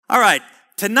All right,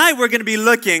 tonight we're going to be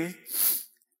looking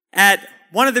at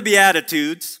one of the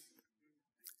Beatitudes.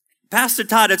 Pastor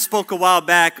Todd had spoke a while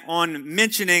back on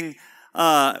mentioning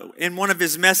in one of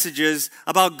his messages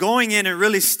about going in and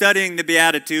really studying the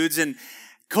Beatitudes. And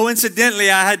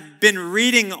coincidentally, I had been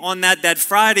reading on that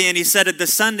Friday, and he said it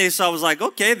this Sunday, so I was like,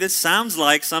 okay, this sounds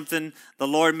like something the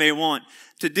Lord may want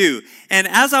to do. And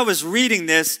as I was reading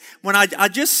this, when I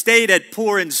just stayed at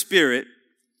Poor in Spirit,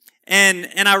 and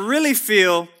I really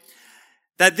feel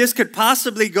that this could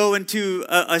possibly go into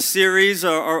a series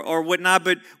or whatnot,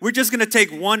 but we're just going to take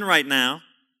one right now.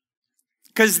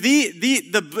 Because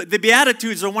the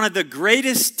Beatitudes are one of the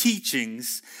greatest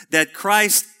teachings that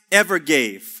Christ ever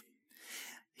gave.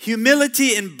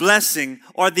 Humility and blessing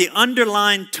are the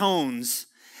underlying tones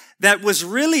that was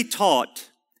really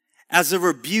taught as a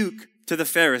rebuke to the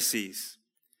Pharisees.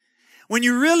 When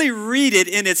you really read it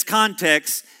in its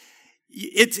context,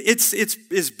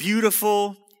 it's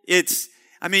beautiful.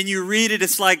 You read it,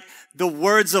 it's like the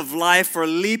words of life are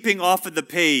leaping off of the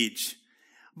page.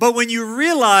 But when you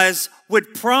realize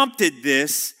what prompted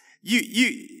this,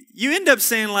 you end up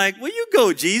saying like, well, you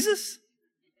go, Jesus.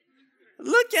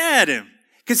 Look at him.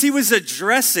 Because he was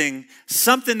addressing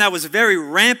something that was very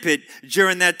rampant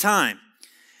during that time.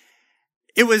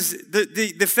 It was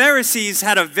the Pharisees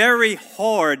had a very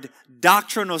hard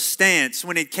doctrinal stance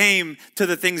when it came to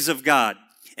the things of God.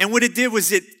 And what it did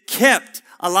was it kept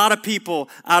a lot of people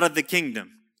out of the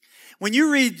kingdom. When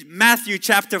you read Matthew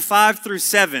chapter 5 through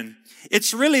 7,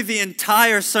 it's really the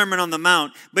entire Sermon on the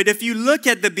Mount. But if you look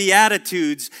at the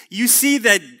Beatitudes, you see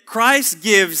that Christ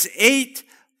gives 8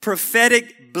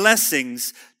 prophetic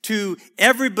blessings to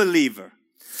every believer.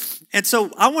 And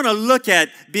so I want to look at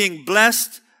being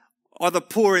blessed or the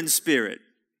poor in spirit.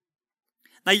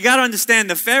 Now you got to understand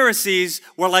the Pharisees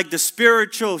were like the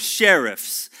spiritual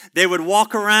sheriffs. They would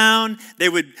walk around, they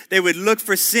would look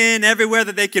for sin everywhere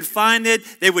that they could find it.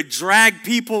 They would drag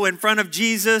people in front of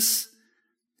Jesus.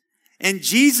 And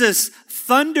Jesus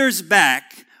thunders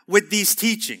back with these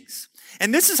teachings.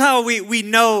 And this is how we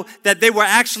know that they were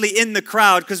actually in the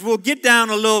crowd, because we'll get down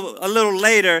a little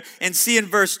later and see in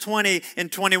verse 20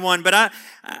 and 21. But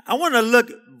I want to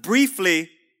look briefly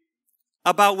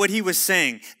about what he was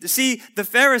saying. See, the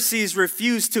Pharisees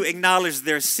refused to acknowledge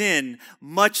their sin,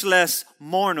 much less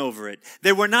mourn over it.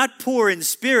 They were not poor in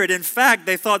spirit. In fact,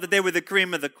 they thought that they were the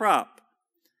cream of the crop.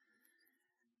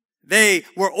 They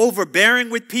were overbearing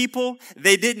with people.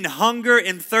 They didn't hunger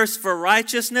and thirst for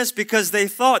righteousness because they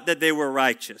thought that they were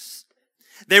righteous.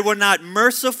 They were not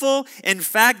merciful. In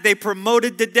fact, they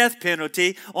promoted the death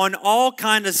penalty on all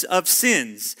kinds of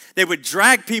sins. They would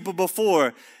drag people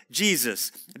before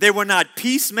Jesus. They were not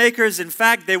peacemakers. In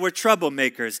fact, they were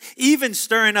troublemakers, even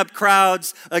stirring up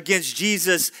crowds against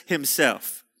Jesus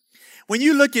himself. When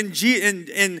you look in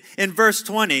verse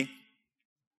 20,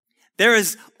 there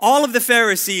is all of the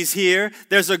Pharisees here.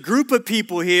 There's a group of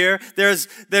people here. There's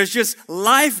just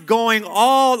life going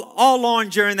all on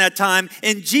during that time.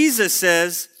 And Jesus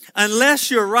says, unless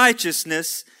your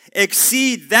righteousness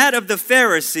exceed that of the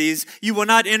Pharisees, you will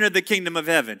not enter the kingdom of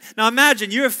heaven. Now imagine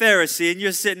you're a Pharisee and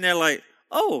you're sitting there like,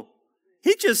 oh,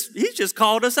 he just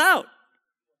called us out.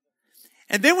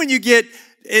 And then when you get,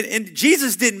 and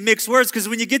Jesus didn't mix words, because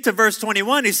when you get to verse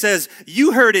 21, he says,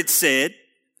 you heard it said.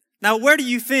 Now where do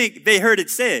you think they heard it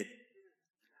said?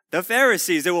 The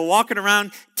Pharisees. They were walking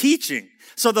around teaching.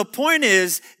 So the point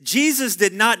is, Jesus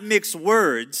did not mix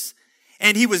words,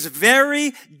 and he was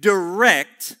very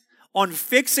direct on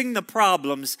fixing the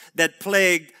problems that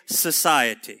plagued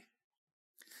society.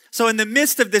 So in the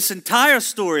midst of this entire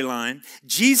storyline,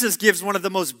 Jesus gives one of the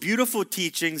most beautiful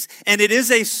teachings, and it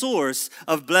is a source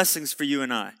of blessings for you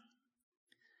and I.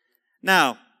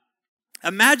 Now,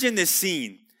 imagine this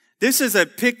scene. This is a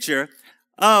picture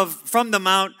from the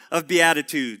Mount of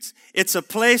Beatitudes. It's a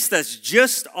place that's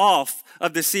just off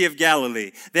of the Sea of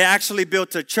Galilee. They actually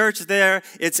built a church there.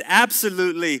 It's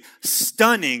absolutely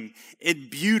stunning and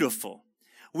beautiful.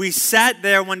 We sat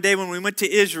there one day when we went to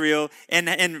Israel and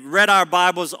read our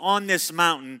Bibles on this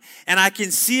mountain. And I can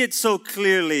see it so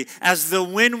clearly. As the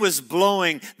wind was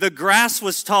blowing, the grass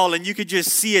was tall, and you could just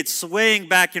see it swaying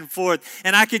back and forth.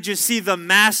 And I could just see the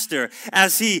master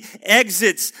as he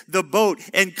exits the boat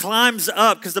and climbs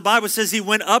up, because the Bible says he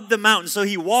went up the mountain. So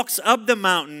he walks up the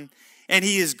mountain and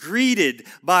he is greeted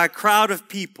by a crowd of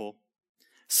people.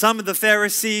 Some of the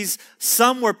Pharisees,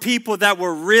 some were people that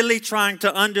were really trying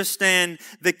to understand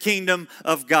the kingdom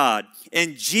of God.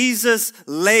 And Jesus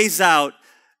lays out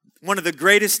one of the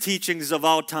greatest teachings of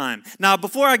all time. Now,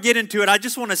 before I get into it, I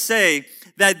just want to say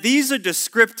that these are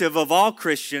descriptive of all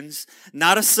Christians,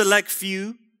 not a select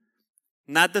few,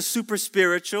 not the super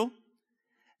spiritual.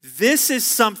 This is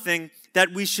something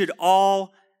that we should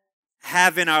all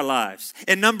have in our lives.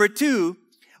 And number two,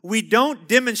 we don't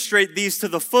demonstrate these to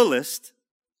the fullest,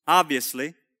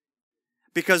 obviously,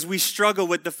 because we struggle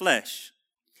with the flesh.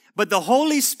 But the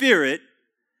Holy Spirit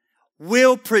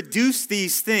will produce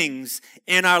these things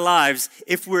in our lives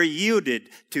if we're yielded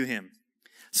to Him.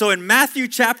 So in Matthew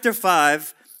chapter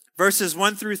 5, verses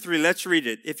 1 through 3, let's read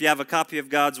it. If you have a copy of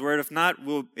God's Word, if not,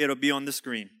 it'll be on the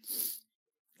screen.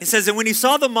 It says, "And when He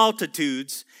saw the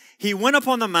multitudes, He went up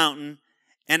on the mountain,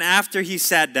 and after He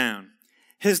sat down.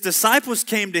 His disciples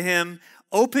came to Him,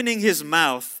 opening His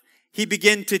mouth. He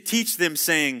began to teach them,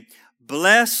 saying,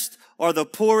 'Blessed are the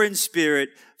poor in spirit,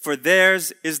 for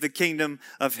theirs is the kingdom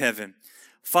of heaven.'"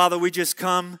 Father, we just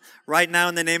come right now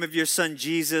in the name of your Son,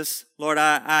 Jesus. Lord,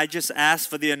 I just ask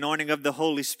for the anointing of the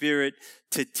Holy Spirit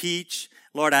to teach.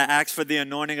 Lord, I ask for the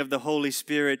anointing of the Holy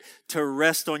Spirit to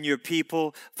rest on your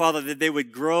people. Father, that they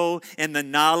would grow in the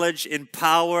knowledge and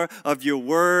power of your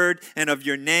word and of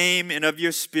your name and of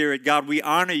your Spirit. God, we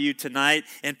honor you tonight.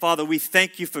 And Father, we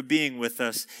thank you for being with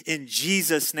us. In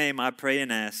Jesus' name I pray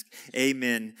and ask.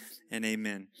 Amen and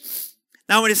amen.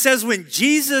 Now, when it says when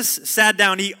Jesus sat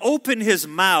down, He opened His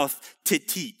mouth to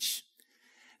teach.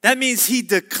 That means He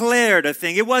declared a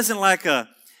thing. It wasn't like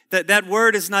that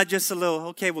word is not just a little,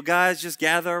 okay, well, guys, just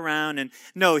gather around. And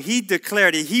no, He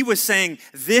declared it. He was saying,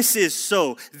 this is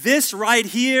so. This right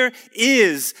here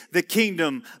is the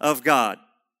kingdom of God.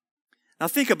 Now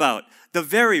think about the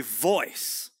very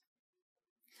voice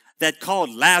that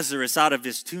called Lazarus out of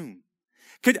his tomb.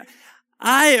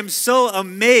 I am so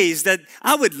amazed that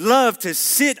I would love to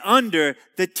sit under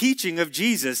the teaching of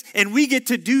Jesus. And we get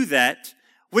to do that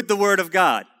with the Word of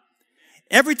God.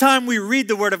 Every time we read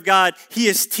the Word of God, He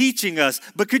is teaching us.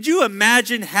 But could you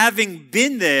imagine having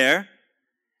been there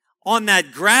on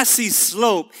that grassy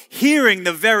slope, hearing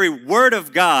the very Word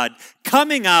of God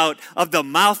coming out of the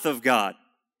mouth of God?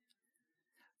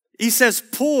 He says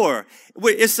poor.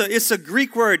 It's a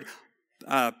Greek word,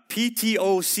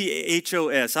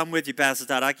 P-T-O-C-H-O-S. I'm with you, Pastor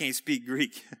Todd. I can't speak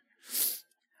Greek.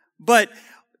 But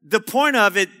the point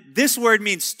of it, this word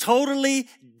means totally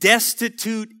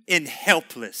destitute and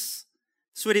helpless.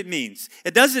 That's what it means.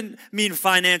 It doesn't mean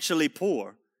financially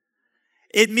poor.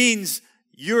 It means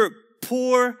you're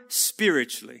poor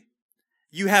spiritually.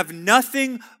 You have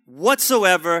nothing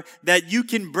whatsoever that you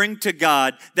can bring to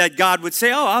God that God would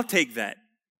say, oh, I'll take that.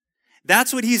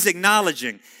 That's what He's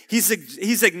acknowledging.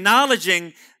 He's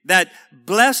acknowledging that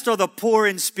blessed are the poor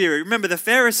in spirit. Remember, the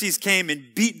Pharisees came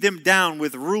and beat them down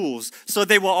with rules, so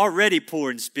they were already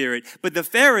poor in spirit. But the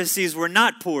Pharisees were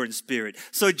not poor in spirit.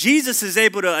 So Jesus is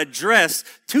able to address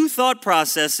two thought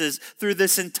processes through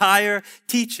this entire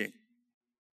teaching.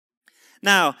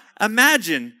 Now,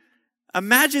 imagine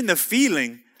the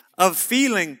feeling of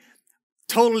feeling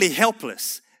totally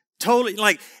helpless. Totally,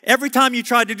 like every time you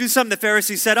tried to do something, the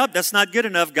Pharisees said, oh, that's not good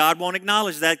enough. God won't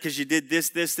acknowledge that because you did this,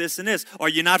 this, this, and this. Or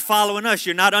you're not following us.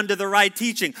 You're not under the right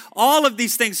teaching. All of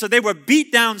these things. So they were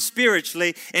beat down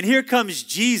spiritually. And here comes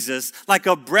Jesus like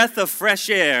a breath of fresh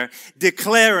air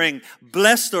declaring,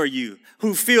 blessed are you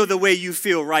who feel the way you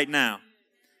feel right now.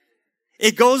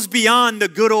 It goes beyond the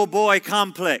good old boy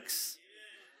complex.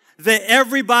 That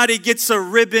everybody gets a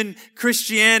ribbon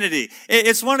Christianity.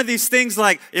 It's one of these things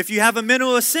like, if you have a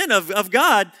mental sin of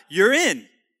God, you're in.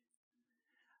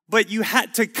 But you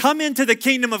had to come into the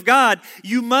kingdom of God,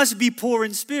 you must be poor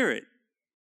in spirit.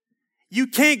 You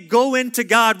can't go into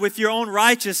God with your own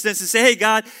righteousness and say, hey,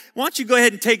 God, why don't you go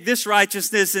ahead and take this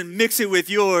righteousness and mix it with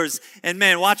yours, and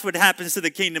man, watch what happens to the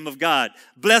kingdom of God.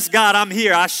 Bless God, I'm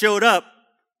here, I showed up.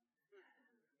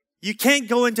 You can't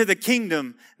go into the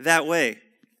kingdom that way.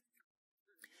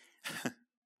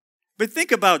 But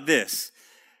think about this.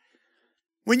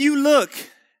 When you look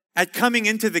at coming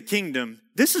into the kingdom,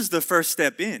 this is the first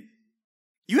step in.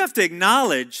 You have to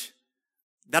acknowledge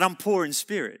that I'm poor in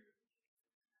spirit,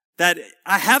 that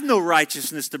I have no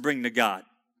righteousness to bring to God.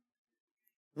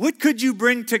 What could you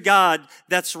bring to God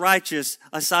that's righteous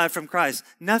aside from Christ?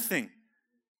 Nothing.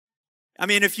 I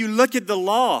mean, if you look at the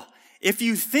law, if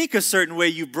you think a certain way,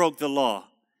 you broke the law.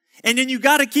 And then you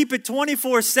got to keep it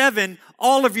 24/7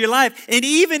 all of your life. And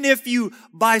even if you,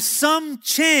 by some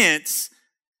chance,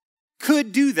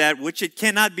 could do that, which it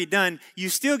cannot be done, you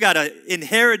still got an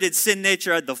inherited sin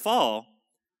nature at the fall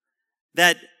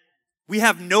that we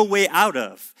have no way out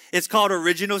of. It's called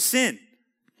original sin.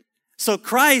 So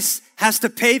Christ has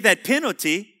to pay that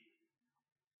penalty,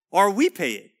 or we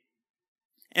pay it.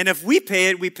 And if we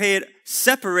pay it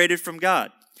separated from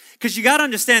God. Because you got to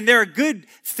understand, there are good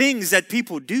things that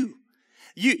people do.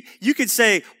 You could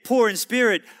say, poor in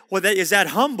spirit, well, is that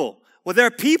humble? Well, there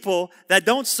are people that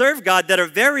don't serve God that are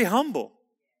very humble.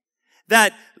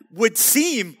 that would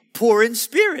seem poor in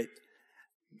spirit.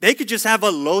 They could just have a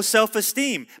low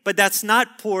self-esteem, but that's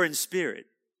not poor in spirit.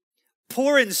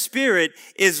 Poor in spirit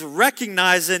is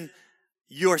recognizing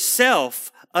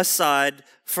yourself aside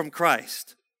from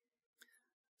Christ.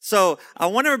 So I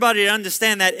want everybody to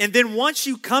understand that. And then once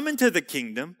you come into the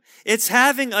kingdom, it's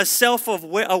having a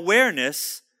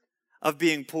self-awareness of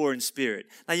being poor in spirit.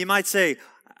 Now you might say,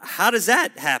 how does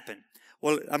that happen?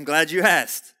 Well, I'm glad you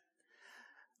asked.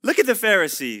 Look at the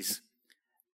Pharisees.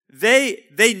 They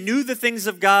knew the things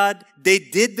of God. They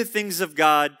did the things of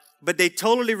God, but they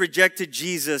totally rejected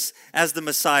Jesus as the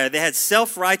Messiah. They had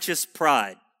self-righteous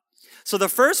pride. So the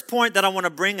first point that I want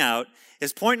to bring out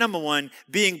is point number 1,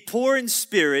 being poor in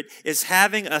spirit is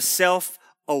having a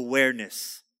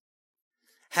self-awareness.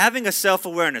 Having a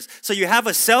self-awareness. So you have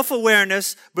a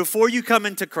self-awareness before you come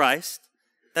into Christ.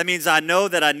 That means I know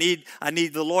that I need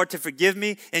the Lord to forgive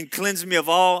me and cleanse me of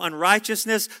all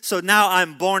unrighteousness. So now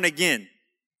I'm born again.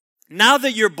 Now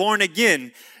that you're born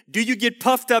again, do you get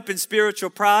puffed up in spiritual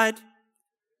pride?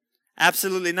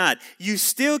 Absolutely not. You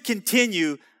still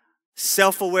continue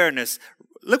self-awareness.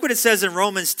 Look what it says in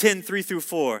Romans 10,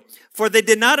 3-4. For they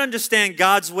did not understand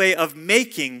God's way of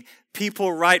making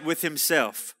people right with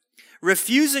himself.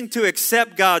 Refusing to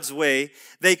accept God's way,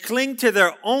 they cling to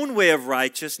their own way of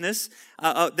righteousness,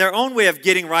 their own way of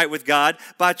getting right with God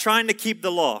by trying to keep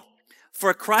the law.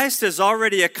 For Christ has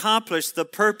already accomplished the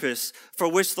purpose for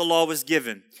which the law was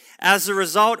given. As a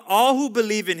result, all who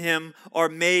believe in him are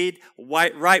made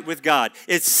right with God.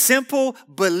 It's simple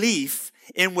belief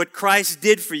in what Christ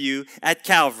did for you at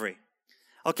Calvary.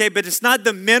 Okay, but it's not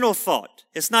the mental thought.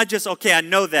 It's not just, okay, I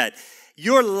know that.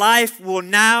 Your life will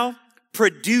now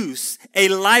produce a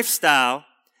lifestyle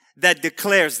that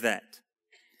declares that.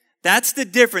 That's the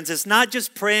difference. It's not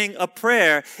just praying a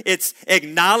prayer. It's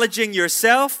acknowledging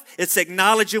yourself. It's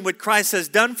acknowledging what Christ has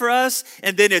done for us.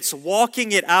 And then it's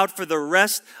walking it out for the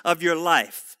rest of your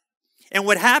life. And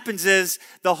what happens is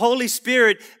the Holy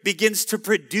Spirit begins to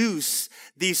produce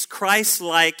these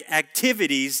Christ-like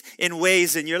activities in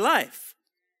ways in your life.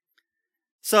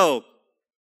 So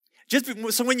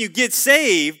when you get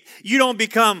saved, you don't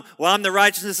become, well, I'm the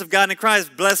righteousness of God in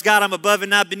Christ. Bless God, I'm above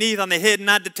and not beneath. I'm the head and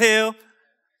not the tail.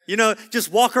 You know,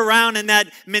 just walk around in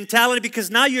that mentality because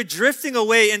now you're drifting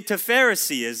away into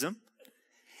Phariseeism.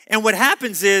 And what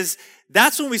happens is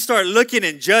that's when we start looking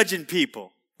and judging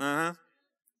people. Oh,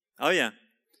 yeah.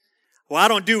 Well, I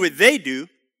don't do what they do.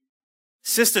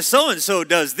 Sister so-and-so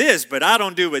does this, but I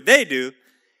don't do what they do.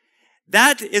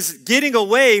 That is getting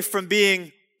away from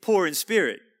being poor in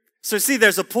spirit. So see,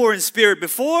 there's a poor in spirit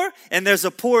before and there's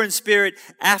a poor in spirit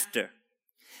after.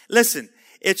 Listen,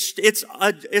 it's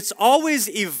always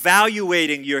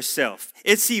evaluating yourself.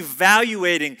 It's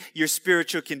evaluating your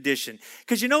spiritual condition.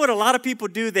 Because you know what a lot of people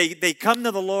do? They come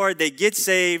to the Lord, they get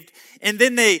saved, and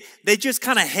then they just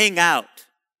kind of hang out.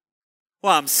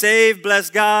 Well, I'm saved, bless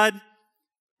God.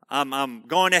 I'm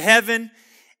going to heaven.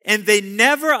 And they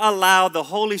never allow the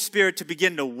Holy Spirit to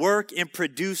begin to work and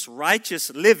produce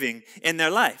righteous living in their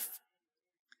life.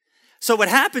 So what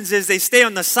happens is they stay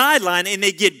on the sideline and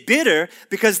they get bitter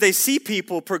because they see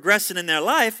people progressing in their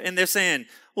life and they're saying,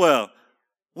 well,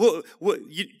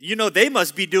 you know, they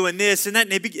must be doing this and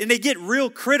that. And they get real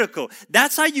critical.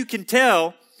 That's how you can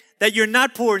tell that you're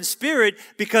not poor in spirit,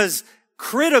 because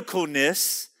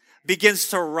criticalness begins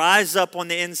to rise up on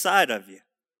the inside of you.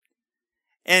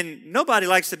 And nobody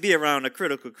likes to be around a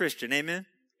critical Christian. Amen?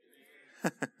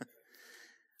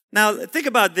 Now, think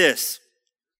about this.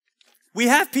 We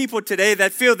have people today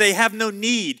that feel they have no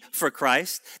need for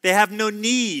Christ. They have no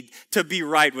need to be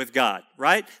right with God,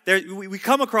 right? We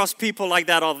come across people like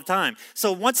that all the time.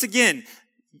 So once again,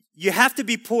 you have to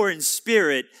be poor in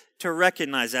spirit to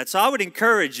recognize that. So I would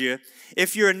encourage you,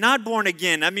 if you're not born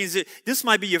again, that means this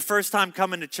might be your first time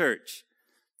coming to church.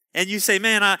 And you say,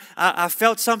 man, I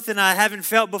felt something I haven't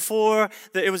felt before.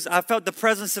 I felt the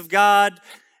presence of God,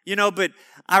 you know, but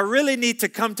I really need to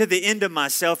come to the end of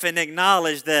myself and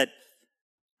acknowledge that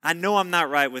I know I'm not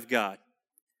right with God.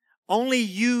 Only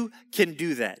you can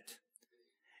do that.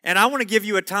 And I want to give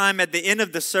you a time at the end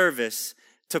of the service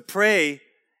to pray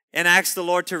and ask the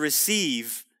Lord to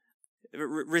receive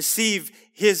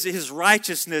His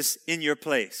righteousness in your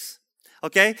place.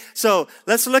 Okay? So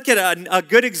let's look at a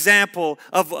good example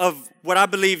of what I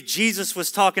believe Jesus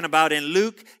was talking about in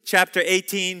Luke chapter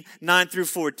 18,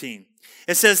 9-14.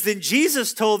 It says, then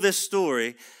Jesus told this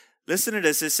story. Listen to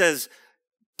this. It says,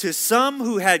 to some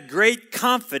who had great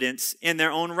confidence in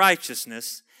their own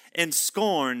righteousness and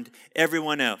scorned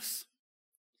everyone else.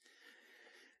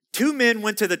 2 men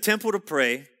went to the temple to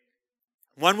pray.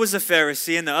 One was a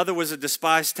Pharisee and the other was a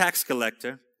despised tax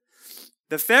collector.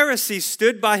 The Pharisee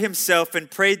stood by himself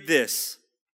and prayed this: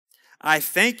 I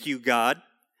thank you, God,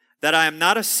 that I am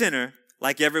not a sinner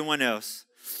like everyone else.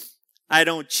 I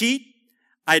don't cheat.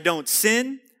 I don't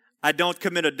sin. I don't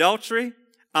commit adultery.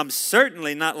 I'm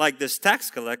certainly not like this tax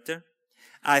collector.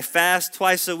 I fast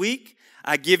twice a week.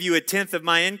 I give you 1/10 of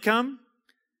my income.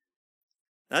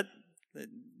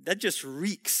 That just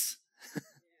reeks.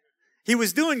 He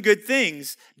was doing good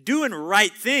things, doing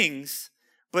right things,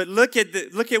 but look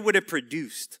at what it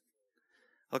produced.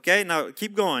 Okay, now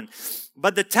keep going.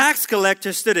 But the tax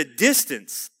collector stood at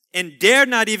distance and dared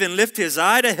not even lift his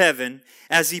eye to heaven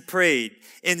as he prayed.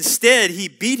 Instead, he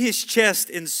beat his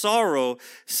chest in sorrow,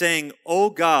 saying,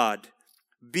 "O God,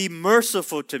 be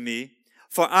merciful to me,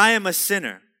 for I am a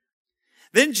sinner."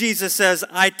 Then Jesus says,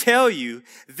 I tell you,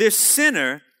 this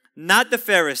sinner, not the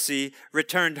Pharisee,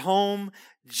 returned home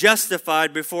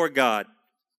justified before God.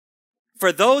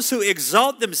 For those who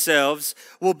exalt themselves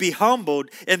will be humbled,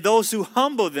 and those who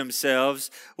humble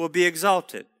themselves will be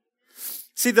exalted.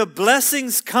 See, the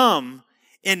blessings come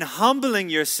in humbling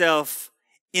yourself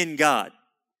in God.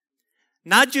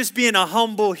 Not just being a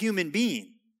humble human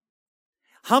being.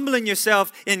 Humbling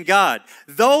yourself in God.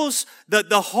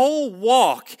 The whole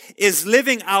walk is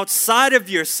living outside of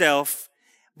yourself,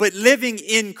 but living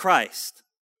in Christ.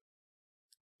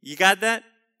 You got that?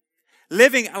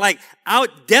 Living like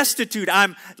out destitute.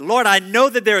 Lord, I know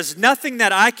that there is nothing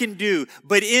that I can do,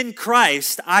 but in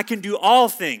Christ, I can do all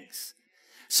things.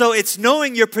 So it's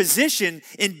knowing your position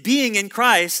in being in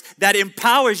Christ that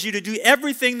empowers you to do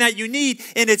everything that you need.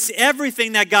 And it's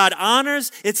everything that God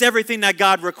honors. It's everything that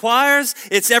God requires.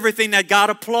 It's everything that God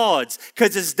applauds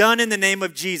because it's done in the name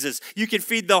of Jesus. You can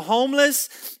feed the homeless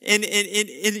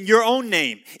in your own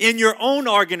name, in your own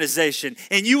organization.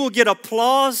 And you will get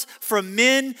applause from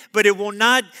men, but it will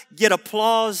not get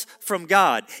applause from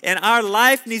God. And our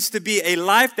life needs to be a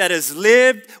life that is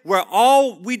lived where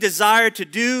all we desire to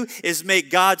do is make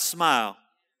God smile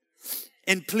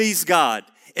and please God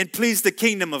and please the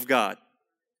kingdom of God.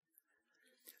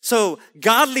 So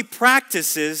godly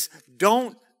practices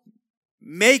don't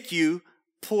make you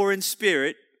poor in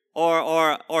spirit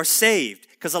or saved,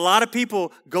 because a lot of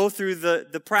people go through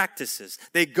the practices.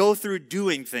 They go through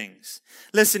doing things.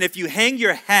 Listen, if you hang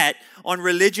your hat on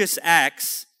religious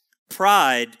acts,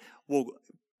 pride will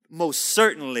most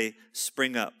certainly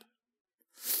spring up,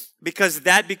 because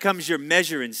that becomes your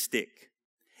measuring stick.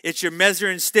 It's your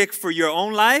measuring stick for your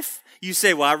own life. You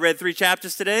say, well, I read 3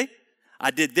 chapters today.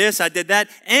 I did this, I did that.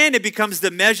 And it becomes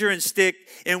the measuring stick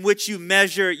in which you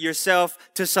measure yourself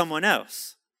to someone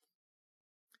else.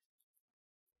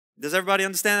 Does everybody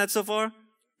understand that so far?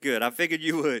 Good, I figured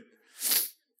you would.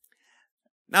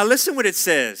 Now listen what it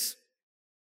says.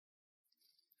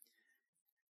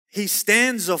 He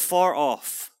stands afar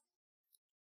off.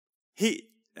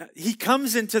 He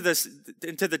comes into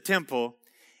the temple,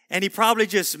 and he probably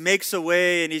just makes a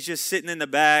way, and he's just sitting in the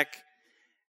back.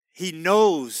 He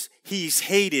knows he's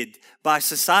hated by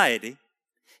society.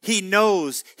 He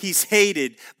knows he's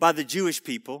hated by the Jewish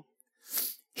people.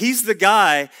 He's the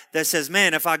guy that says,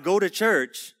 man, if I go to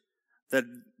church,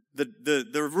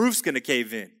 the roof's going to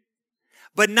cave in.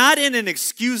 But not in an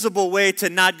excusable way to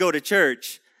not go to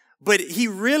church, but he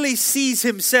really sees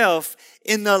himself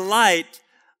in the light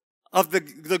of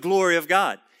the glory of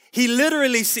God. He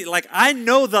literally sees, like, I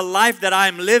know the life that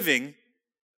I'm living.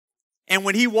 And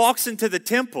when he walks into the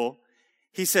temple,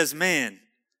 he says, man,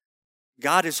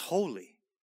 God is holy.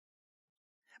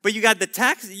 But you got the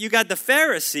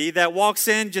Pharisee that walks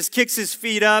in, just kicks his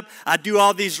feet up. I do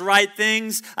all these right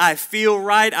things. I feel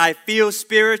right. I feel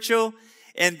spiritual.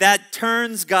 And that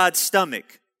turns God's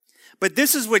stomach. But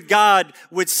this is what God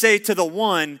would say to the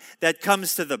one that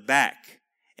comes to the back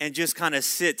and just kind of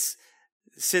sits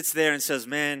there and says,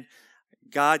 man,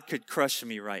 God could crush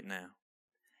me right now.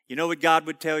 You know what God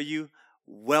would tell you?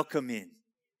 Welcome in.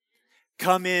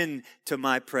 Come in to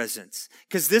my presence.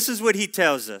 Because this is what he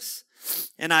tells us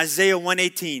in Isaiah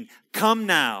 1:18. Come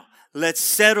now, let's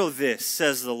settle this,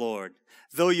 says the Lord.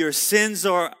 Though your sins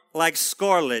are like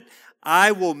scarlet,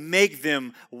 I will make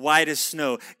them white as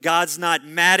snow. God's not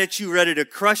mad at you, ready to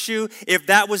crush you. If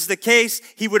that was the case,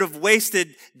 he would have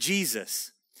wasted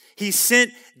Jesus. He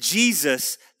sent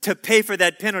Jesus to pay for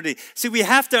that penalty. See, we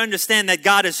have to understand that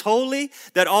God is holy,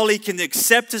 that all he can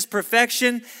accept is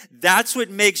perfection. That's what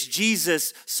makes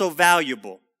Jesus so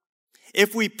valuable.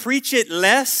 If we preach it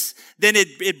less, then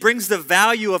it brings the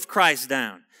value of Christ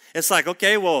down. It's like,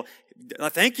 okay, well,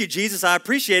 thank you, Jesus, I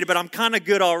appreciate it, but I'm kind of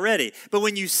good already. But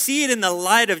when you see it in the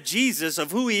light of Jesus,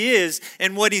 of who he is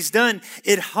and what he's done,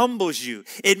 it humbles you.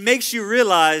 It makes you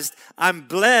realize I'm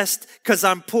blessed because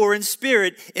I'm poor in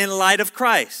spirit in light of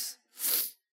Christ.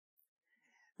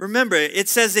 Remember, it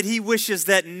says that he wishes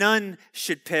that none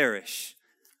should perish,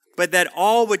 but that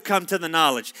all would come to the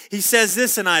knowledge. He says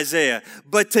this in Isaiah,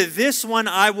 but to this one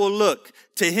I will look,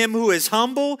 to him who is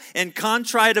humble and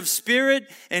contrite of spirit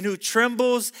and who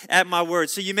trembles at my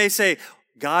word. So you may say,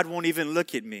 God won't even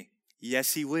look at me.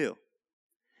 Yes, he will.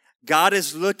 God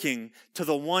is looking to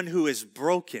the one who is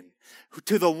broken,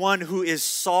 to the one who is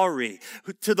sorry,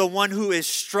 to the one who is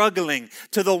struggling,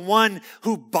 to the one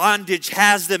who bondage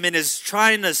has them and is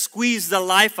trying to squeeze the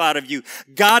life out of you.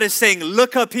 God is saying,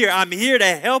 look up here. I'm here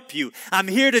to help you. I'm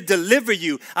here to deliver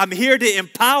you. I'm here to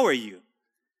empower you.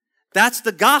 That's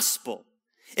the gospel.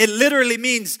 It literally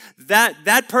means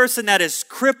that person that is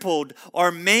crippled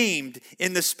or maimed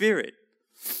in the spirit.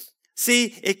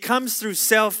 See, it comes through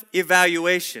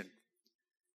self-evaluation.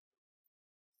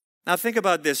 Now think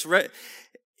about this.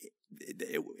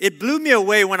 It blew me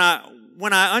away when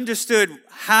I understood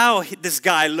how this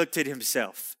guy looked at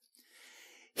himself.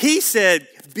 He said,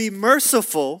 be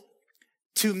merciful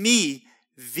to me,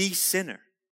 the sinner.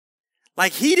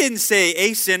 Like he didn't say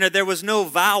a sinner. There was no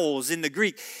vowels in the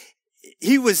Greek.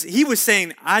 He was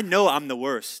saying, I know I'm the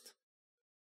worst.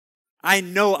 I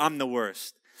know I'm the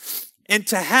worst. And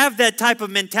to have that type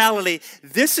of mentality,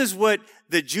 this is what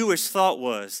the Jewish thought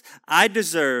was. I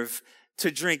deserve to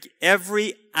drink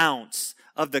every ounce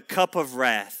of the cup of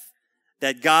wrath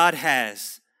that God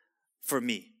has for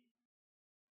me.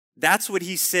 That's what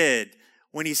he said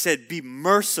when he said, be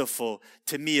merciful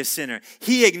to me, a sinner.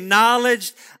 He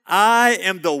acknowledged, I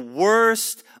am the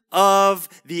worst of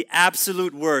the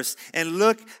absolute worst. And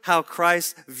look how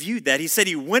Christ viewed that. He said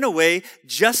he went away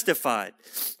justified.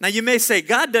 Now you may say,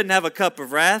 God doesn't have a cup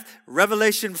of wrath.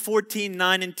 Revelation 14,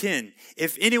 9 and 10.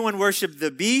 If anyone worships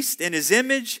the beast in his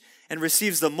image and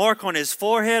receives the mark on his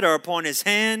forehead or upon his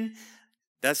hand,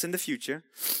 that's in the future.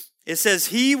 It says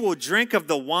he will drink of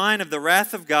the wine of the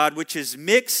wrath of God, which is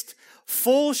mixed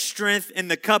full strength in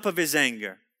the cup of his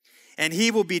anger. And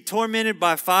he will be tormented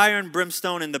by fire and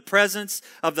brimstone in the presence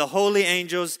of the holy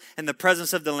angels and the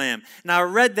presence of the Lamb. Now, I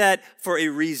read that for a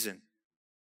reason.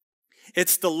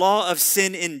 It's the law of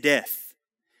sin and death.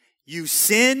 You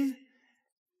sin,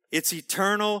 it's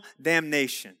eternal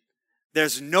damnation.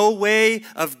 There's no way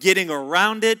of getting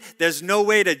around it. There's no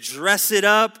way to dress it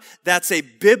up. That's a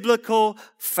biblical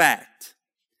fact.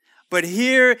 But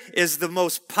here is the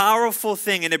most powerful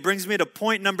thing, and it brings me to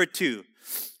point number 2.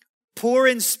 Poor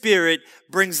in spirit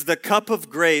brings the cup of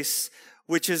grace,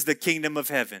 which is the kingdom of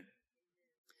heaven.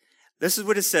 This is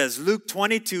what it says, Luke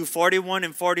 22, 41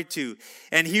 and 42.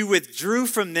 And he withdrew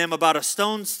from them about a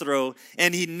stone's throw,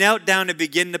 and he knelt down and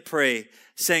began to pray,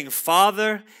 saying,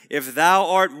 Father, if thou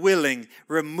art willing,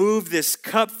 remove this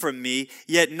cup from me,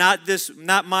 yet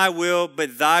not my will,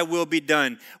 but thy will be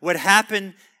done. What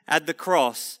happened at the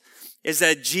cross is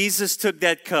that Jesus took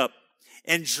that cup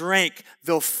and drank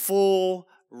the full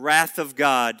wrath of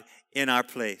God in our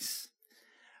place.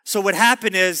 So what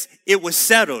happened is it was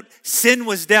settled. Sin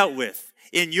was dealt with.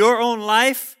 In your own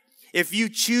life, if you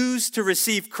choose to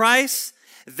receive Christ,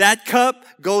 that cup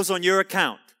goes on your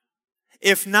account.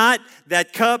 If not,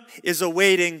 that cup is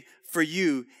awaiting for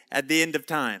you at the end of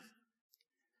time.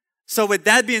 So with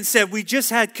that being said, we just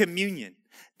had communion.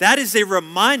 That is a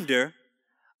reminder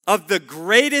of the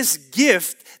greatest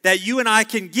gift that you and I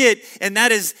can get, and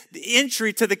that is the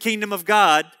entry to the kingdom of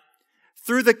God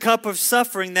through the cup of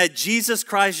suffering that Jesus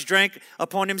Christ drank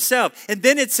upon himself. And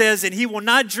then it says, and he will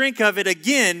not drink of it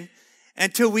again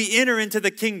until we enter into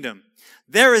the kingdom.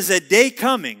 There is a day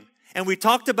coming, and we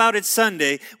talked about it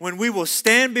Sunday, when we will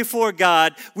stand before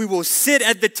God, we will sit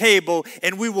at the table,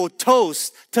 and we will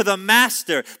toast to the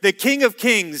Master, the King of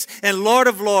Kings and Lord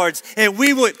of Lords, and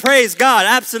we will praise God,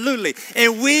 absolutely.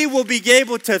 And we will be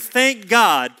able to thank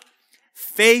God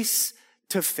face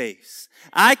to face.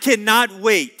 I cannot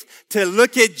wait to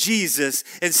look at Jesus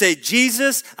and say,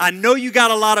 Jesus, I know you got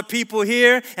a lot of people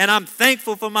here, and I'm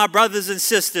thankful for my brothers and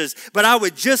sisters, but I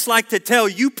would just like to tell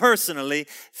you personally,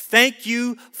 thank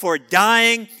you for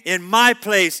dying in my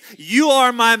place. You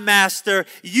are my master.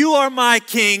 You are my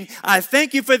king. I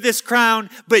thank you for this crown,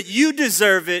 but you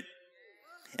deserve it.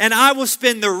 And I will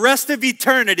spend the rest of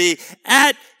eternity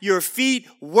at your feet,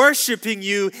 worshiping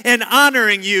you and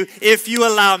honoring you if you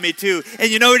allow me to. And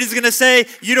you know what he's going to say?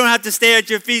 You don't have to stay at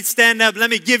your feet, stand up.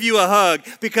 Let me give you a hug,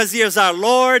 because he is our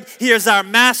Lord. He is our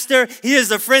master. He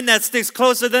is a friend that sticks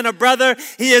closer than a brother.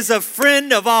 He is a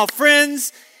friend of all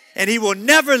friends, and he will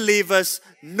never leave us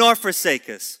nor forsake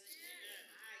us.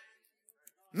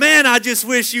 Man, I just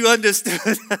wish you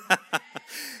understood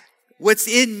what's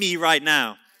in me right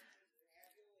now.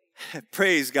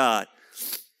 Praise God.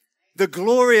 The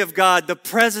glory of God, the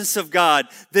presence of God,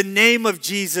 the name of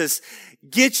Jesus.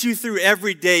 get you through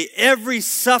every day, every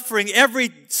suffering,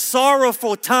 every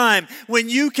sorrowful time, when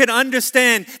you can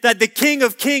understand that the King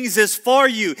of Kings is for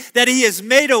you, that he has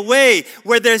made a way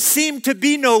where there seemed to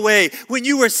be no way, when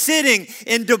you were sitting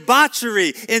in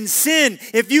debauchery, in sin,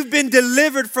 if you've been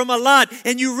delivered from a lot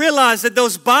and you realize that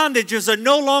those bondages are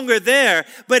no longer there,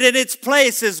 but in its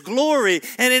place is glory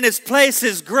and in its place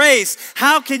is grace,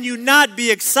 how can you not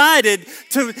be excited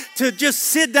to just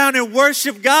sit down and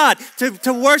worship God,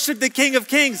 to worship the King of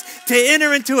Kings, to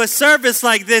enter into a service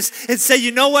like this and say,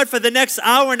 you know what, for the next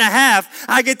hour and a half,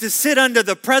 I get to sit under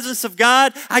the presence of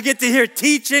God. I get to hear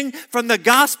teaching from the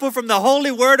gospel, from the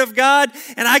holy word of God,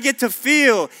 and I get to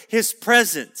feel his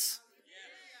presence.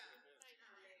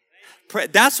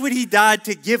 That's what he died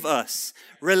to give us.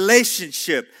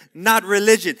 Relationship, not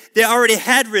religion. They already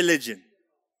had religion.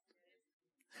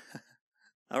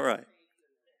 All right.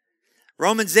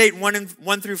 Romans 8,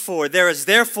 1 through 4. There is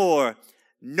therefore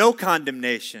no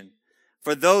condemnation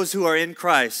for those who are in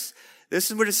Christ. This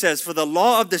is what it says. For the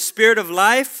law of the Spirit of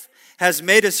life has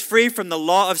made us free from the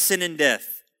law of sin and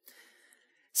death.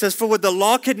 It says, for what the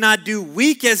law could not do,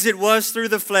 weak as it was through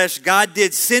the flesh, God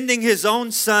did, sending his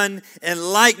own Son in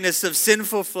likeness of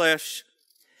sinful flesh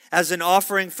as an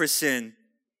offering for sin.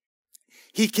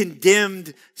 He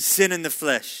condemned sin in the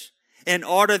flesh, in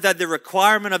order that the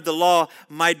requirement of the law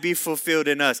might be fulfilled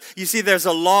in us. You see, there's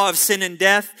a law of sin and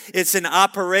death. It's in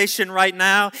operation right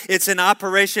now. It's in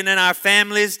operation in our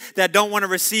families that don't want to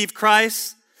receive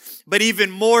Christ. But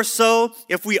even more so,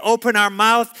 if we open our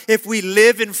mouth, if we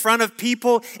live in front of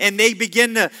people and they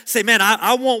begin to say, man,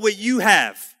 I want what you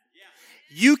have.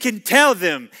 You can tell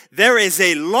them there is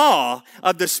a law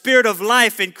of the Spirit of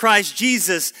life in Christ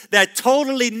Jesus that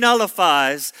totally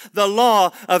nullifies the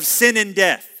law of sin and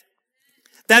death.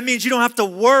 That means you don't have to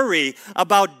worry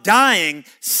about dying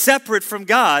separate from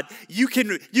God. You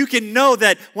can know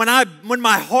that when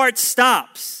my heart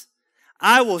stops,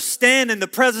 I will stand in the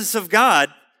presence of God,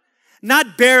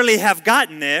 not barely have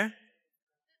gotten there.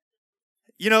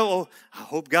 You know, oh, I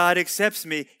hope God accepts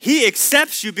me. He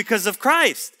accepts you because of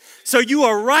Christ. So you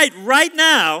are right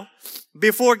now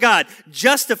before God,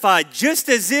 justified, just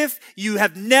as if you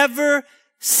have never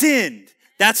sinned.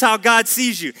 That's how God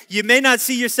sees you. You may not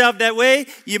see yourself that way.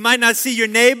 You might not see your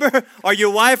neighbor or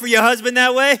your wife or your husband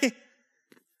that way.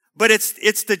 But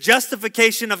it's the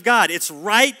justification of God. It's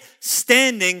right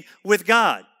standing with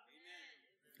God.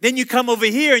 Then you come over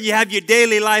here and you have your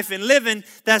daily life and living.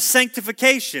 That's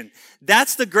sanctification.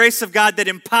 That's the grace of God that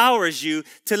empowers you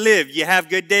to live. You have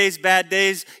good days, bad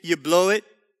days. You blow it,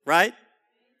 right?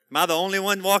 Am I the only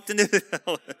one walked into?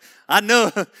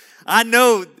 I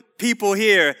know people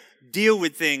here deal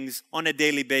with things on a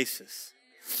daily basis.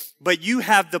 But you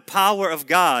have the power of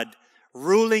God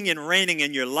ruling and reigning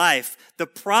in your life. The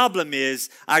problem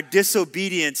is our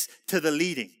disobedience to the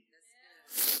leading.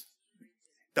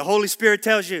 The Holy Spirit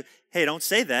tells you, hey, don't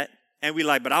say that. And we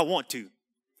like, but I want to.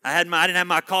 I didn't have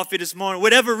my coffee this morning.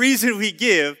 Whatever reason we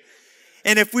give.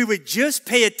 And if we would just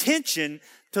pay attention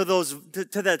to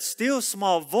that still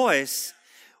small voice,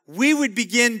 we would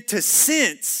begin to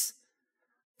sense,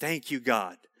 thank you,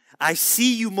 God. I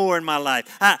see you more in my life.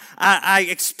 I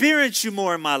experience you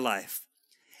more in my life.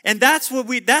 And that's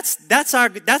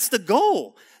the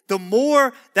goal. The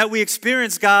more that we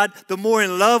experience God, the more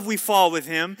in love we fall with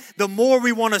him, the more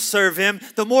we want to serve him,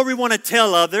 the more we want to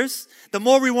tell others, the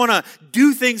more we want to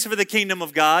do things for the kingdom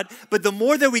of God. But the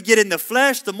more that we get in the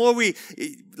flesh, the more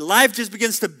life just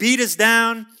begins to beat us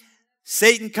down.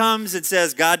 Satan comes and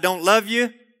says, God don't love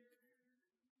you.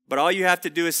 But all you have to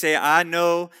do is say, I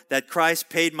know that Christ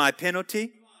paid my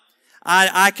penalty.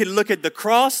 I can look at the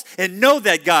cross and know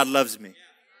that God loves me.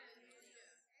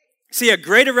 See, a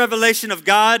greater revelation of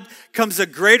God comes a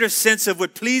greater sense of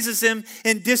what pleases him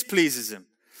and displeases him.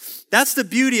 That's the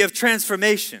beauty of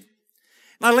transformation.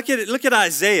 Now look at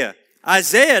Isaiah.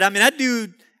 Isaiah, that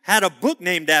dude had a book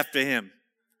named after him.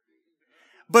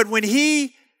 But when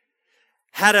he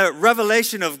had a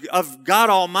revelation of God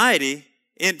Almighty,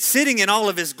 and sitting in all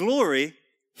of his glory,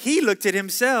 he looked at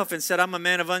himself and said, I'm a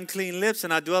man of unclean lips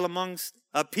and I dwell amongst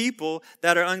a people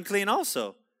that are unclean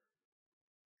also.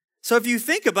 So if you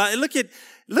think about it,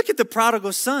 look at the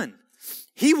prodigal son.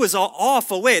 He was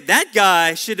off away. That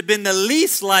guy should have been the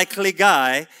least likely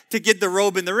guy to get the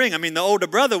robe and the ring. The older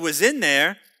brother was in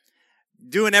there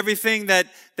doing everything that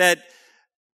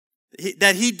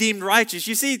he deemed righteous.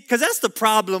 You see, because that's the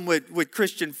problem with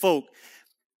Christian folk.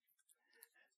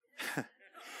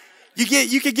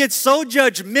 You can get so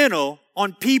judgmental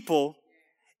on people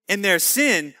and their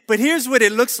sin, but here's what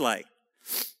it looks like.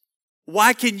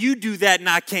 Why can you do that and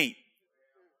I can't?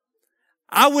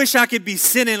 I wish I could be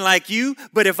sinning like you,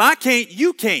 but if I can't,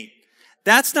 you can't.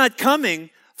 That's not coming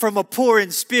from a poor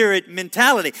in spirit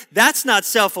mentality. That's not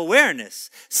self-awareness.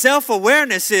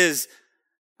 Self-awareness is,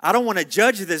 I don't want to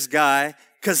judge this guy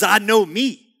because I know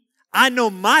me. I know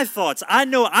my thoughts. I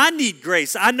know I need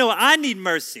grace. I know I need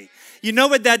mercy. You know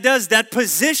what that does? That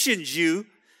positions you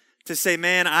to say,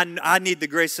 man, I need the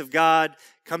grace of God.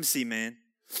 Come see, man.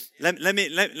 Let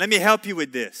me help you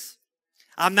with this.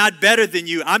 I'm not better than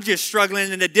you. I'm just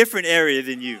struggling in a different area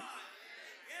than you.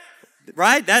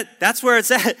 Right? That's where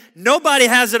it's at. Nobody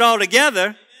has it all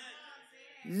together.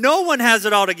 No one has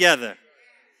it all together.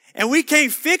 And we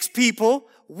can't fix people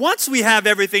once we have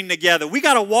everything together. We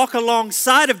got to walk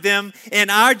alongside of them in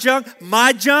our junk.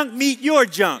 My junk, meet your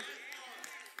junk.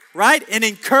 Right? And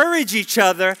encourage each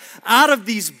other out of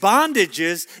these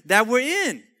bondages that we're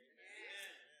in.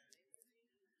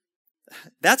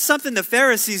 That's something the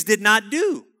Pharisees did not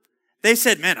do. They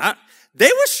said, man, they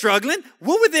were struggling.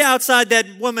 What were they outside that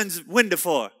woman's window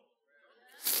for?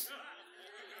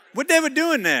 What they were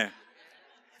doing there?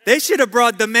 They should have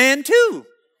brought the man too.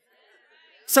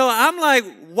 So I'm like,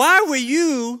 why were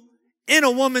you in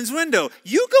a woman's window?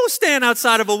 You go stand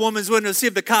outside of a woman's window and see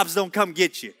if the cops don't come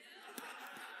get you.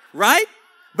 Right?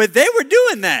 But they were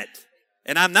doing that.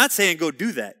 And I'm not saying go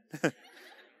do that. You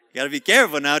got to be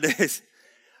careful nowadays.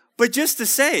 But just to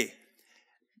say,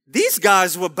 these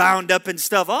guys were bound up in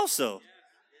stuff also.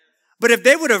 But if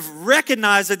they would have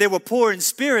recognized that they were poor in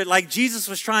spirit, like Jesus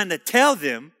was trying to tell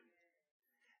them,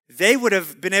 they would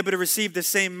have been able to receive the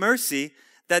same mercy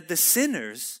that the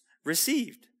sinners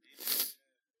received.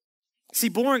 See,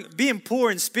 being poor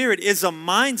in spirit is a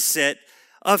mindset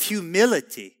of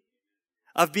humility,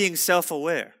 of being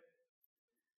self-aware.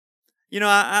 You know,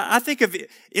 I think of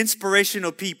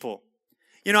inspirational people.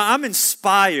 You know, I'm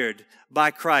inspired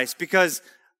by Christ because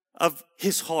of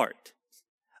his heart,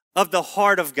 of the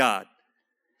heart of God.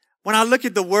 When I look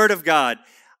at the Word of God,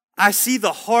 I see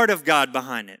the heart of God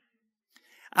behind it.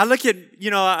 I look at,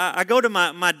 I go to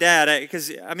my dad because,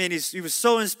 he was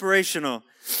so inspirational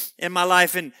in my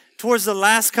life. And towards the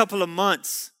last couple of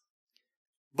months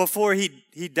before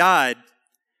he died,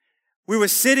 we were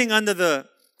sitting under the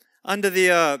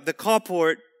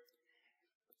carport,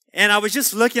 and I was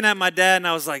just looking at my dad, and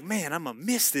I was like, man, I'm going to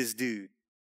miss this dude.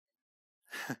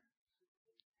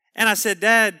 And I said,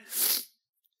 Dad,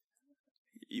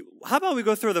 how about we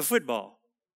go throw the football?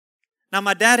 Now,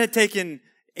 my dad had taken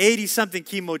 80-something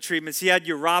chemo treatments. He had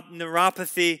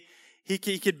neuropathy. He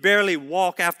could barely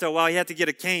walk after a while. He had to get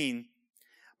a cane.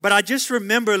 But I just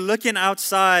remember looking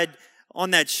outside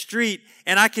on that street,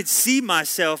 and I could see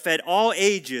myself at all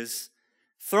ages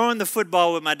throwing the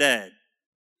football with my dad.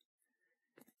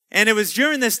 And it was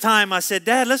during this time I said,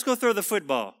 Dad, let's go throw the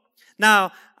football.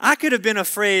 Now, I could have been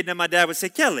afraid that my dad would say,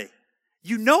 Kelly,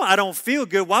 you know I don't feel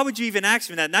good. Why would you even ask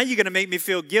me that? Now you're going to make me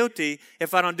feel guilty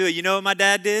if I don't do it. You know what my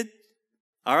dad did?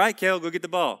 All right, Kel, go get the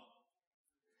ball.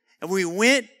 And we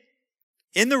went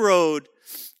in the road,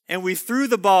 and we threw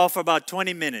the ball for about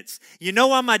 20 minutes. You know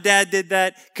why my dad did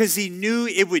that? Because he knew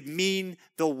it would mean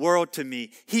the world to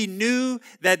me. He knew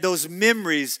that those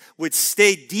memories would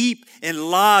stay deep and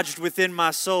lodged within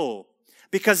my soul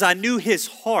because I knew his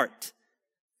heart.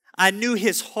 I knew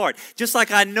his heart, just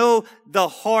like I know the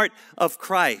heart of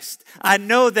Christ. I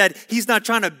know that he's not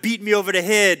trying to beat me over the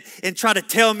head and try to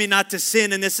tell me not to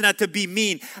sin and this and that, to be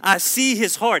mean. I see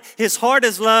his heart. His heart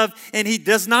is love, and he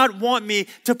does not want me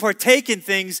to partake in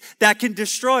things that can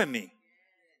destroy me.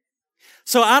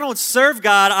 So I don't serve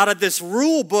God out of this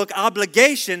rule book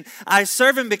obligation. I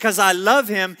serve him because I love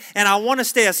him, and I want to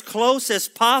stay as close as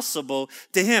possible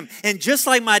to him. And just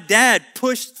like my dad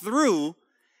pushed through,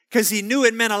 because he knew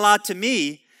it meant a lot to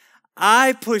me,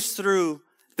 I push through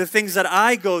the things that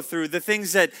I go through, the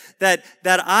things that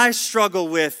I struggle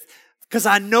with, because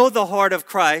I know the heart of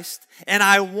Christ, and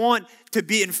I want to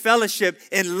be in fellowship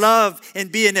and love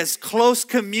and be in this close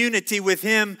community with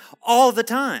him all the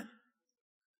time.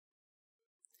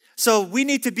 So we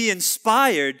need to be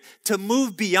inspired to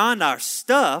move beyond our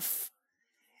stuff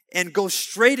and go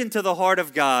straight into the heart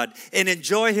of God and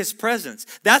enjoy his presence.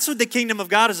 That's what the kingdom of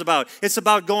God is about. It's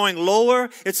about going lower.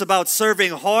 It's about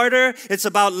serving harder. It's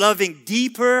about loving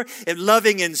deeper and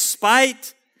loving in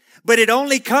spite. But it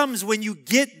only comes when you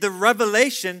get the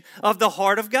revelation of the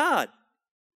heart of God.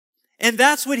 And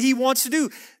that's what he wants to do.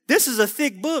 This is a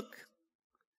thick book.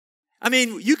 I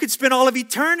mean, you could spend all of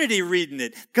eternity reading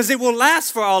it because it will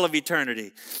last for all of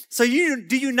eternity. So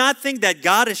do you not think that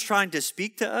God is trying to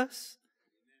speak to us?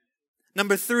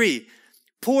 Number 3,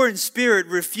 poor in spirit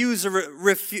fuels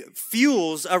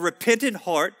a repentant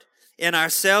heart in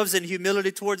ourselves and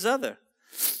humility towards others.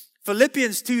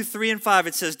 Philippians 2:3-5,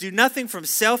 it says, do nothing from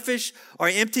selfish or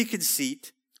empty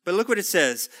conceit, But look what it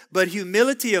says. But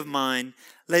humility of mind,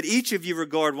 let each of you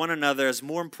regard one another as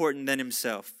more important than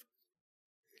himself.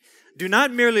 Do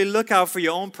not merely look out for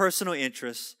your own personal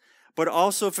interests, but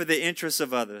also for the interests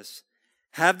of others.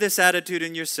 Have this attitude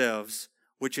in yourselves,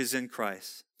 which is in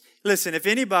Christ. Listen, if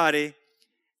anybody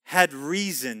had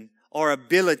reason or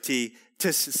ability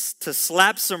to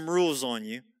slap some rules on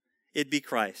you, it'd be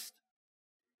Christ.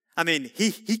 I mean,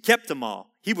 he kept them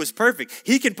all. He was perfect.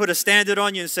 He can put a standard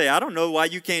on you and say, I don't know why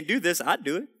you can't do this. I'd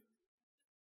do it.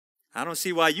 I don't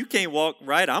see why you can't walk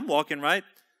right. I'm walking right.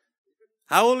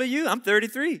 How old are you? I'm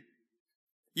 33.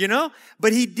 You know?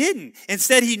 But he didn't.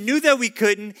 Instead, he knew that we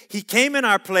couldn't. He came in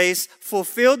our place,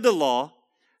 fulfilled the law,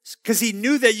 because he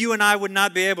knew that you and I would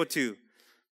not be able to.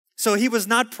 So he was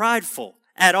not prideful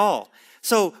at all.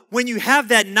 So when you have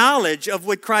that knowledge of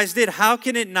what Christ did, how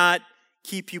can it not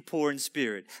keep you poor in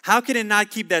spirit? How can it not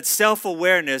keep that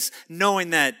self-awareness, knowing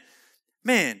that,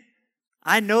 man,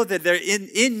 I know that there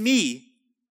in me,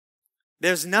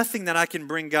 there's nothing that I can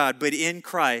bring God, but in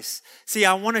Christ. See,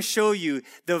 I want to show you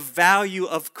the value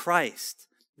of Christ.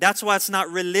 That's why it's not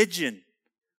religion.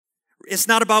 It's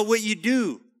not about what you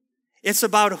do. It's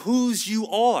about whose you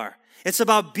are. It's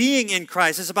about being in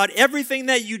Christ. It's about everything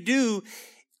that you do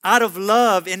out of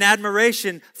love and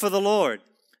admiration for the Lord.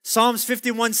 Psalms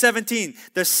 51:17,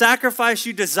 the sacrifice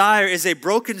you desire is a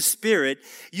broken spirit.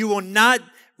 You will not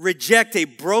reject a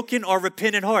broken or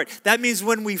repentant heart. That means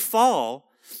when we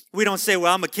fall, we don't say,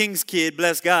 well, I'm a king's kid,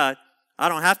 bless God. I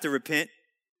don't have to repent.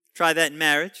 Try that in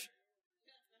marriage.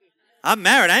 I'm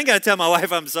married. I ain't got to tell my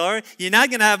wife I'm sorry. You're not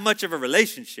going to have much of a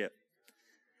relationship.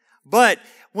 But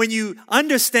when you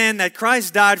understand that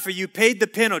Christ died for you, paid the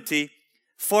penalty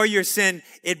for your sin,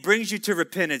 it brings you to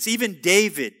repentance. Even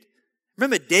David,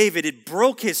 remember David, it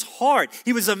broke his heart.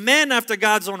 He was a man after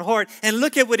God's own heart. And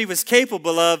look at what he was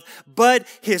capable of. But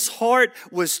his heart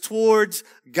was towards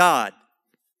God.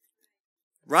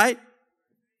 Right?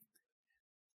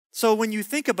 So when you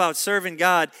think about serving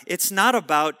God, it's not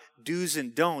about do's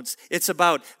and don'ts. It's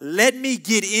about, let me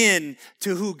get in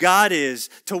to who God is,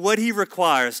 to what he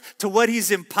requires, to what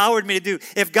he's empowered me to do.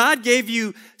 If God gave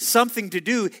you something to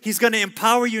do, he's going to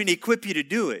empower you and equip you to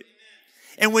do it.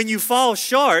 And when you fall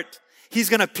short, he's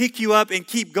going to pick you up and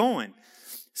keep going.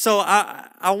 So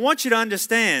I want you to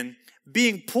understand,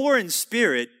 being poor in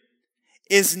spirit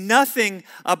is nothing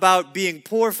about being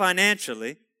poor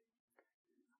financially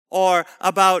or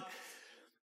about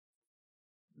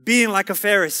being like a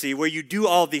Pharisee where you do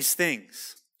all these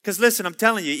things. Because listen, I'm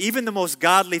telling you, even the most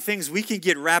godly things we can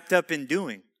get wrapped up in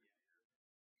doing.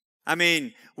 I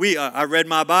mean, I read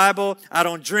my Bible. I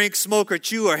don't drink, smoke, or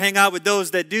chew, or hang out with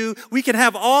those that do. We can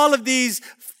have all of these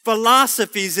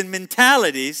philosophies and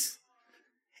mentalities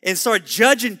and start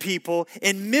judging people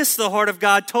and miss the heart of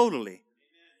God totally.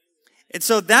 And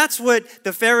so that's what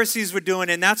the Pharisees were doing,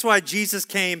 and that's why Jesus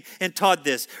came and taught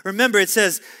this. Remember, it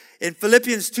says in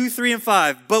Philippians 2, 3, and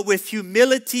 5, but with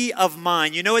humility of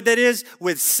mind. You know what that is?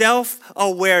 With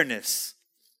self-awareness.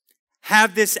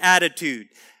 Have this attitude.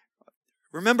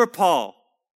 Remember Paul.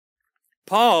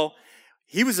 Paul,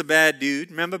 he was a bad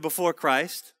dude, remember, before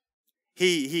Christ.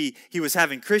 He was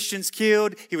having Christians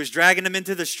killed. He was dragging them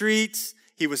into the streets.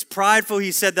 He was prideful.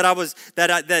 He said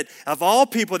that of all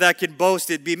people that could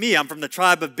boast, it'd be me. I'm from the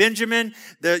tribe of Benjamin.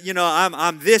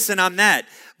 I'm this and I'm that.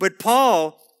 But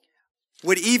Paul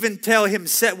would even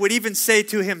say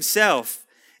to himself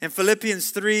in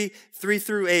Philippians 3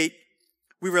 through 8,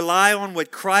 we rely on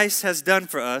what Christ has done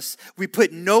for us. We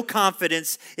put no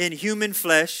confidence in human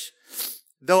flesh,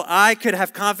 though I could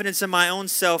have confidence in my own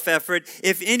self-effort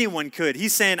if anyone could.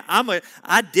 He's saying,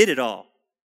 I did it all.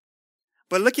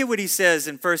 But look at what he says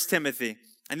in 1 Timothy.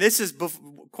 And this is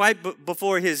quite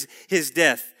before his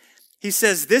death. He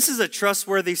says, this is a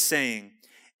trustworthy saying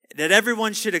that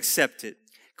everyone should accept it.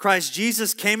 Christ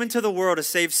Jesus came into the world to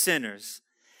save sinners.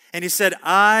 And he said,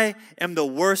 I am the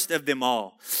worst of them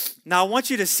all. Now I want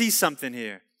you to see something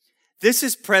here. This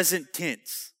is present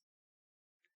tense.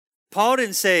 Paul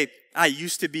didn't say, I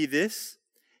used to be this.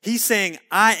 He's saying,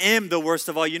 I am the worst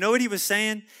of all. You know what he was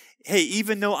saying? Hey,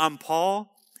 even though I'm Paul,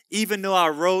 even though I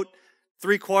wrote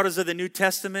 3/4 of the New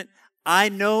Testament, I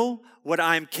know what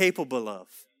I'm capable of.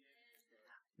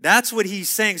 That's what he's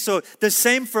saying. So the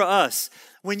same for us.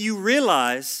 When you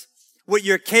realize what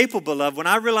you're capable of, when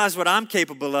I realize what I'm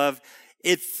capable of,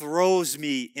 it throws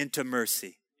me into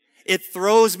mercy. It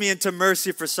throws me into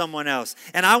mercy for someone else.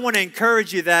 And I want to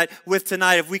encourage you that with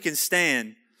tonight, if we can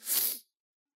stand,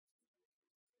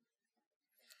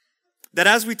 that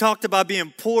as we talked about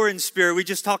being poor in spirit, we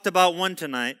just talked about one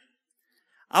tonight.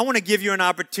 I want to give you an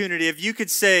opportunity. If you could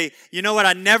say, you know what,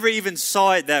 I never even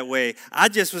saw it that way. I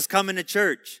just was coming to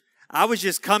church. I was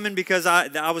just coming because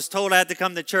I was told I had to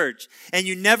come to church. And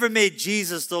you never made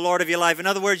Jesus the Lord of your life. In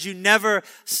other words, you never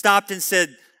stopped and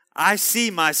said, I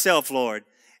see myself, Lord,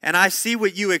 and I see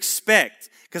what you expect.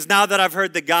 Because now that I've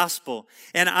heard the gospel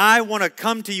and I want to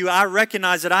come to you, I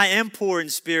recognize that I am poor in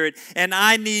spirit and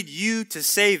I need you to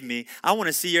save me. I want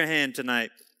to see your hand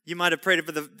tonight. You might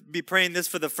have be praying this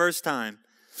for the first time.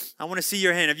 I want to see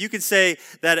your hand. If you can say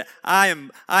that I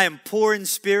am poor in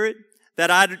spirit,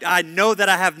 that I know that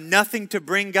I have nothing to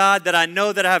bring God, that I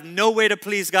know that I have no way to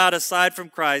please God aside from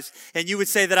Christ, and you would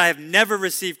say that I have never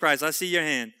received Christ. I see your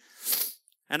hand.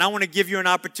 And I want to give you an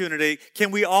opportunity.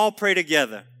 Can we all pray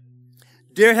together?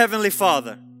 Dear Heavenly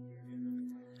Father,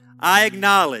 I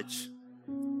acknowledge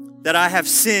that I have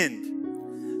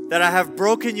sinned, that I have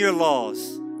broken your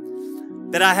laws,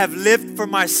 that I have lived for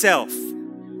myself.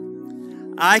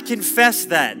 I confess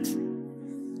that,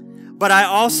 but I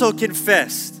also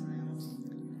confess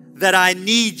that I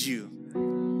need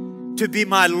you to be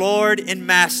my Lord and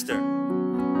Master.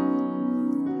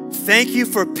 Thank you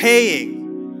for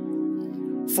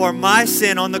paying for my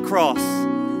sin on the cross.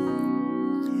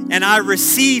 And I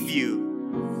receive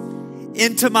you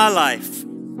into my life.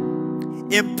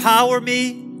 Empower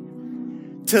me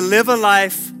to live a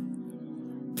life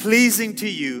pleasing to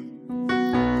you.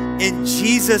 In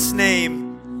Jesus'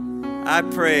 name, I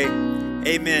pray.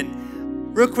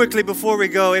 Amen. Real quickly before we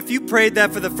go, if you prayed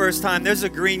that for the first time, there's a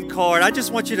green card. I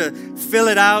just want you to fill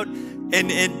it out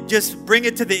and just bring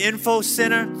it to the info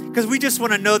center, because we just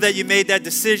want to know that you made that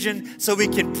decision so we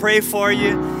can pray for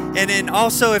you. And then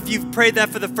also, if you've prayed that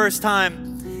for the first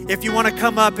time, if you want to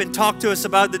come up and talk to us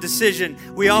about the decision,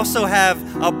 we also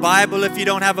have a Bible if you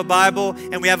don't have a Bible,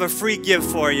 and we have a free gift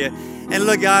for you. And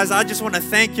look, guys, I just want to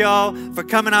thank y'all for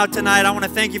coming out tonight. I want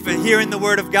to thank you for hearing the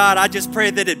word of God. I just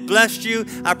pray that it blessed you.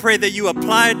 I pray that you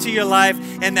apply it to your life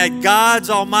and that God's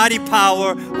almighty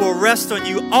power will rest on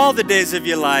you all the days of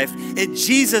your life. In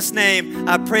Jesus' name,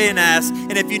 I pray and ask.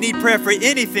 And if you need prayer for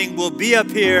anything, we'll be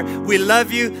up here. We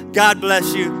love you. God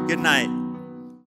bless you. Good night.